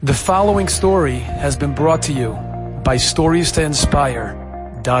The following story has been brought to you by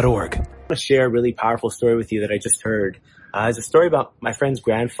StoriesToInspire.org. I want to share a really powerful story with you that I just heard. It's a story about my friend's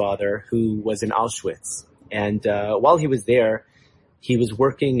grandfather who was in Auschwitz. And while he was there, he was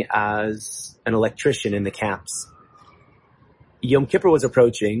working as an electrician in the camps. Yom Kippur was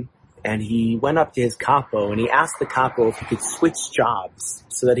approaching, and he went up to his capo, and he asked the capo if he could switch jobs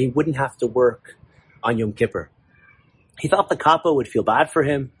so that he wouldn't have to work on Yom Kippur. He thought the capo would feel bad for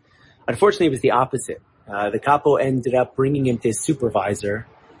him. Unfortunately, it was the opposite. The capo ended up bringing him to his supervisor,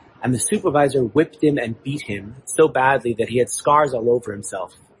 and the supervisor whipped him and beat him so badly that he had scars all over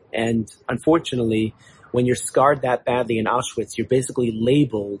himself. And unfortunately, when you're scarred that badly in Auschwitz, you're basically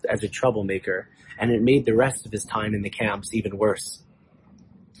labeled as a troublemaker, and it made the rest of his time in the camps even worse.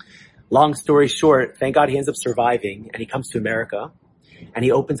 Long story short, thank God he ends up surviving, and he comes to America, and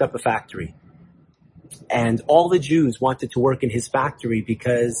he opens up a factory. And all the Jews wanted to work in his factory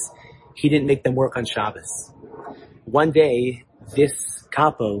because he didn't make them work on Shabbos. One day, this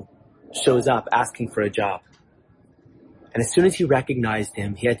capo shows up asking for a job. And as soon as he recognized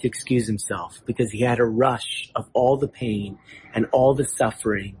him, he had to excuse himself because he had a rush of all the pain and all the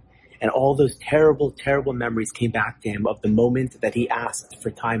suffering and all those terrible, terrible memories came back to him of the moment that he asked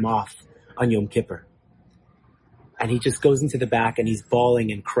for time off on Yom Kippur. And he just goes into the back and he's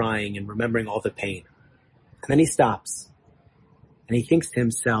bawling and crying and remembering all the pain. And then he stops and he thinks to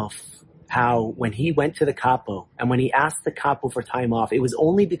himself how when he went to the capo and when he asked the capo for time off, it was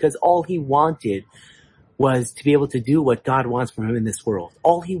only because all he wanted was to be able to do what God wants from him in this world.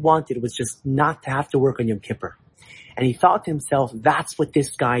 All he wanted was just not to have to work on Yom Kippur. And he thought to himself, that's what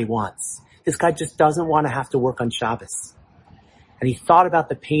this guy wants. This guy just doesn't want to have to work on Shabbos. And he thought about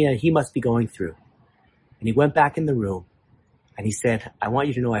the pain that he must be going through. And he went back in the room and he said, I want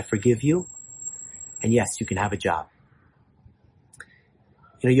you to know I forgive you. And yes, you can have a job.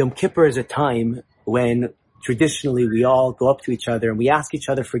 You know, Yom Kippur is a time when traditionally we all go up to each other and we ask each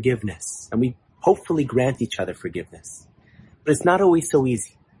other forgiveness. And we hopefully grant each other forgiveness. But it's not always so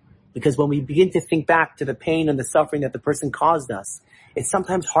easy. Because when we begin to think back to the pain and the suffering that the person caused us, it's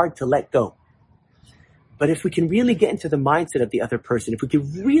sometimes hard to let go. But if we can really get into the mindset of the other person, if we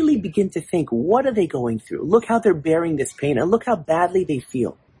can really begin to think, what are they going through? Look how they're bearing this pain and look how badly they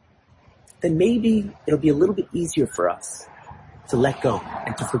feel. Then maybe it'll be a little bit easier for us to let go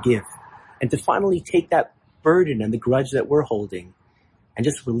and to forgive and to finally take that burden and the grudge that we're holding and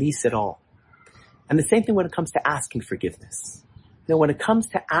just release it all. And the same thing when it comes to asking forgiveness. You know, when it comes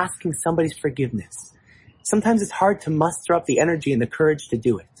to asking somebody's forgiveness, sometimes it's hard to muster up the energy and the courage to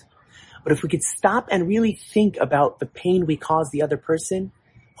do it. But if we could stop and really think about the pain we caused the other person,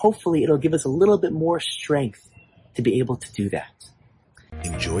 hopefully it'll give us a little bit more strength to be able to do that.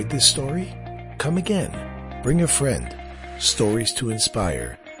 Enjoyed this story? Come again. Bring a friend.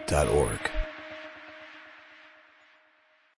 StoriesToInspire.org